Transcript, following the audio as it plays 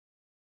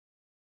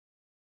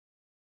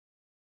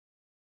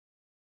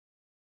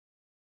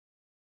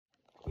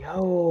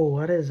Yo,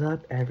 what is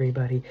up,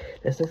 everybody?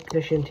 This is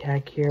Cushion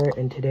Tech here,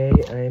 and today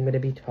I'm gonna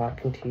be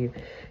talking to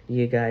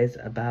you guys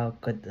about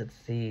let's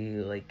see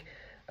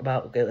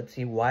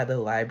why the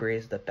library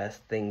is the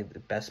best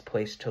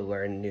place to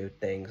learn new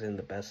things, and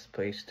the best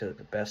place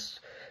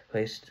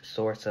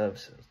source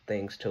of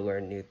things to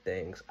learn new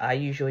things. I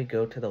usually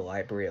go to the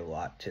library a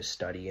lot to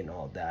study and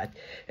all that,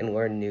 and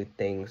learn new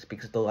things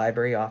because the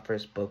library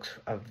offers books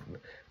of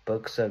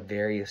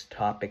various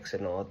topics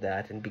and all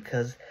that, and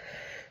because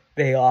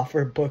they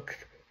offer books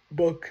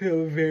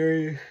of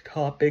various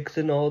topics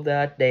and all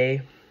that.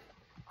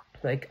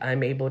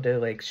 I'm able to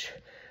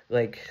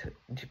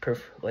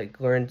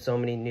learn so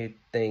many new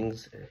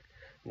things,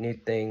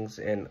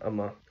 and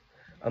among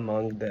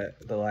the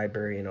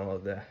library and all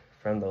the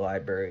from the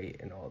library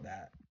and all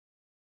that.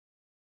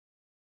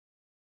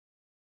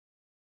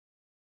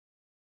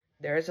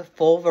 There's a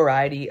full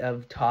variety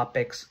of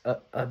topics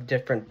of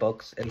different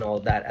books and all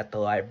that at the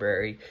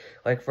library.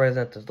 Like, for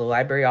example, the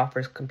library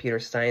offers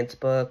computer science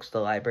books, the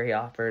library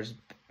offers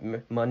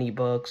money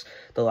books,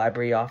 the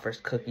library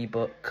offers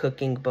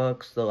cooking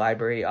books, the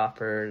library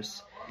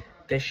offers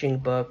fishing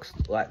books,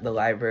 the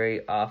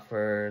library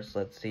offers,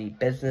 let's see,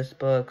 business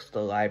books,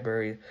 the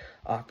library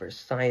offers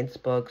science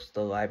books, the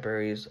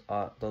library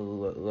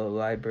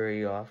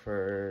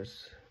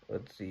offers,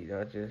 let's see,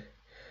 not just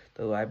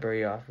the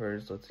library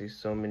offers, let's see,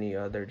 so many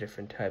other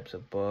different types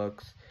of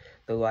books.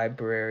 The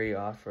library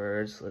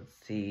offers, let's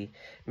see,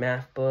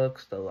 math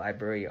books. The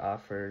library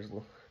offers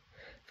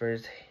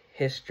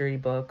history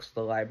books.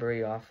 The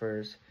library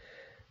offers,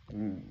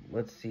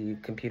 let's see,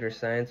 computer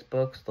science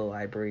books. The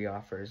library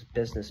offers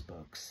business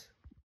books.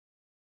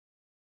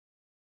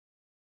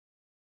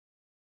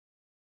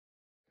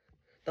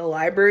 The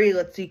library,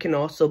 let's see, can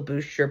also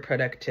boost your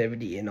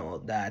productivity and all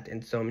that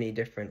in so many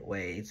different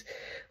ways.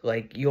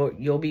 Like,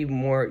 you'll be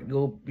more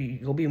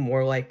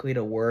likely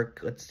to work,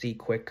 let's see,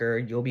 quicker.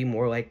 You'll be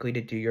more likely to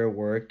do your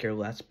work. You're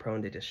less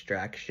prone to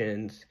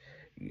distractions.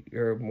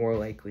 You're more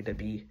likely to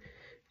be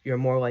you're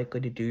more likely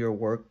to do your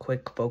work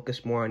quick,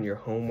 focus more on your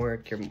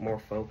homework. You're more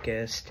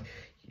focused.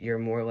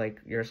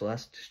 There's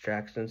less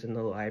distractions in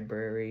the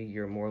library.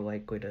 You're more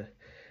likely to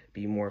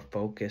be more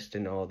focused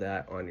and all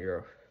that on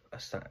your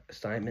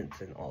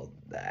assignments and all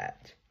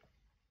that.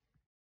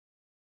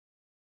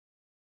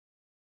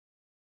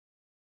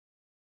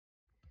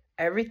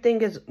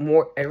 Everything is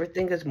more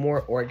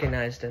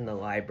organized in the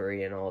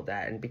library and all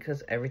that, and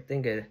because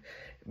everything is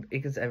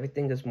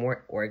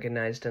more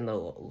organized in the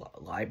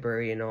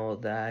library and all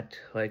that,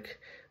 like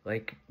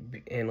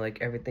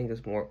everything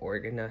is more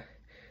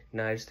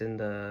organized in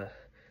the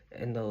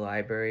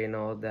library and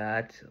all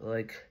that,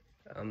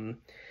 um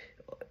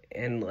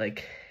and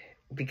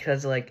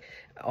because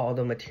all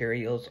the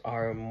materials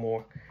are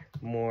more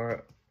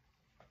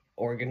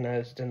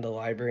organized in the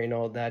library and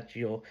all that,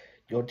 you'll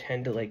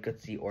tend to,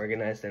 let's see,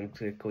 organize them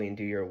quickly and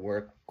do your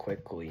work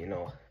quickly,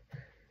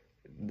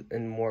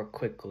 and more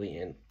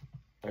quickly,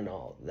 and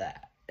all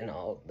that.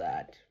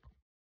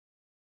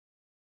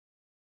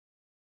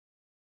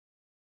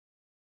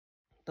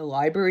 The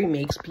library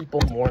makes people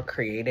more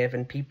creative,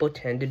 and people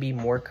tend to be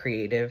more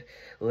creative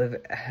live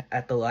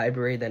at the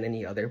library than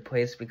any other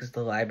place, because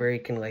the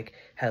library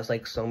has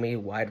so many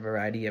wide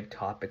variety of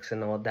topics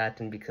and all that,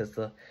 and because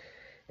the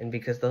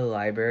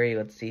library,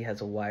 let's see,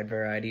 has a wide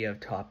variety of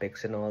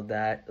topics and all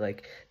that,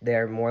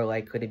 they're more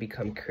likely to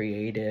become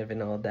creative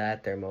and all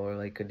that. They're more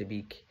likely to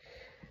be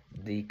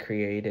the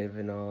creative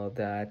and all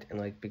that,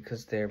 and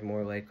because they're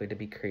more likely to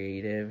be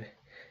creative,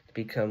 to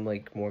become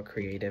more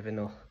creative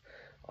and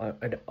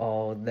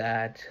all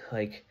that,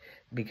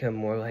 become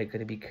more likely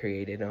to be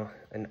creative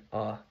and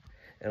all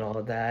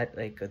that.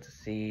 Let's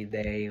see,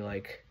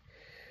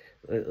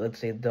 let's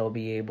say they'll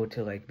be able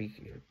to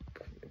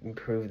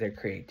improve their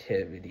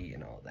creativity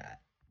and all that.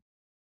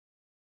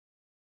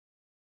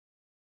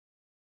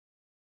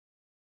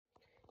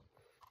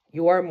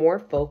 You are more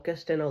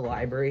focused in a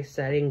library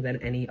setting than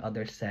any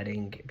other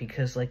setting,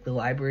 because the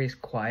library is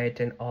quiet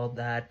and all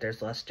that.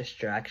 There's less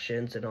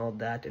distractions and all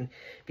that, and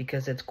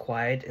because it's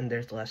quiet and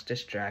there's less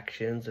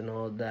distractions and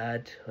all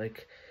that,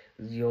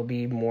 you'll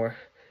be more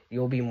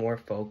you'll be more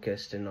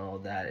focused and all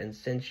that. And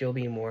since you'll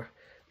be more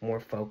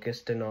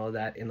focused and all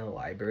that in the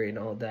library and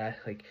all that,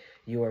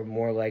 you are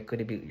more likely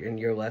to be, and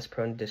you're less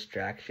prone to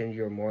distraction.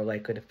 You're more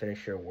likely to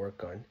finish your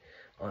work on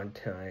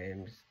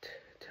time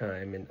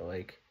and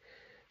time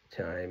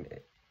time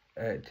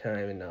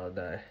and all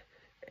that,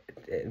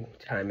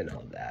 time and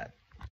all that.